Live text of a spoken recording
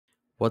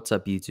What's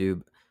up,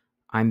 YouTube?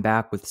 I'm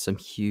back with some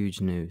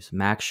huge news.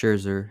 Max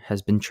Scherzer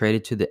has been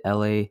traded to the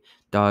LA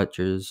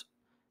Dodgers,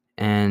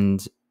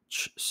 and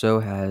so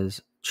has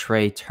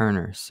Trea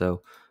Turner.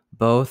 So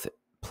both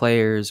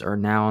players are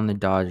now on the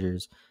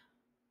Dodgers,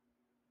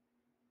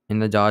 and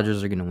the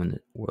Dodgers are going to win the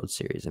World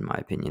Series, in my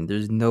opinion.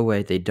 There's no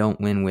way they don't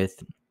win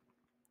with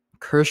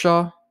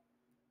Kershaw,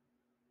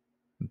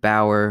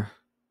 Bauer,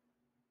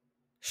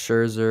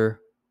 Scherzer,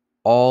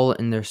 all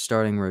in their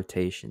starting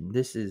rotation.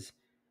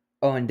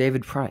 And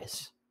David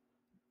Price.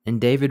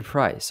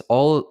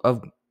 All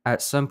of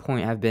at some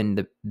point have been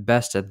the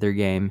best at their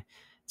game at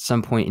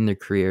some point in their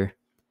career.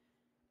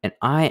 And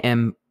I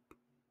am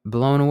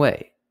blown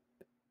away.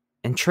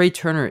 And Trea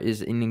Turner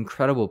is an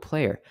incredible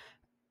player.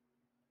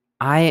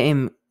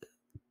 I'm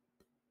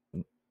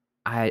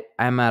at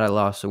a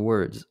loss of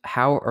words.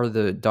 How are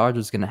the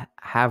Dodgers going to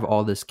have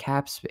all this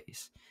cap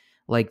space?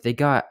 Like, they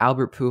got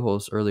Albert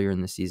Pujols earlier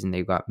in the season.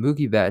 They've got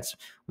Mookie Betts,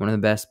 one of the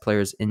best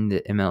players in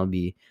the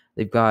MLB.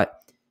 They've got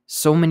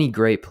so many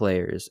great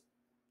players.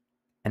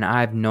 And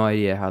I have no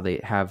idea how they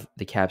have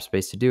the cap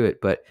space to do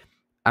it. But,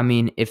 I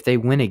mean, if they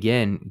win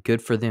again,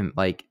 good for them.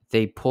 Like,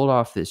 they pulled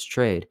off this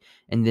trade.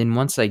 And then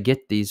once I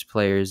get these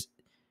players,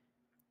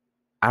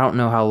 I don't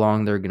know how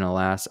long they're going to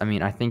last. I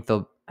mean, I think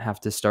they'll have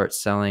to start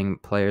selling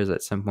players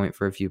at some point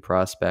for a few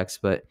prospects.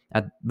 But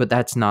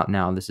that's not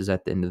now. This is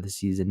at the end of the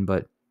season.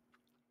 But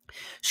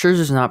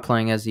Scherzer's not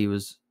playing as he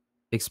was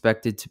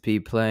expected to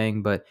be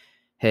playing. But,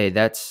 hey,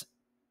 that's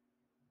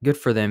good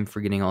for them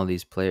for getting all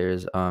these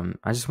players.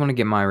 I just want to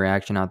get my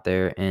reaction out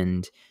there,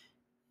 and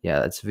yeah,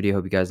 that's the video.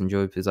 Hope you guys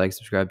enjoyed. Please like,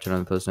 subscribe, turn on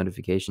the post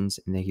notifications,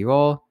 and thank you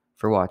all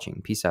for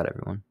watching. Peace out,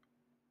 everyone.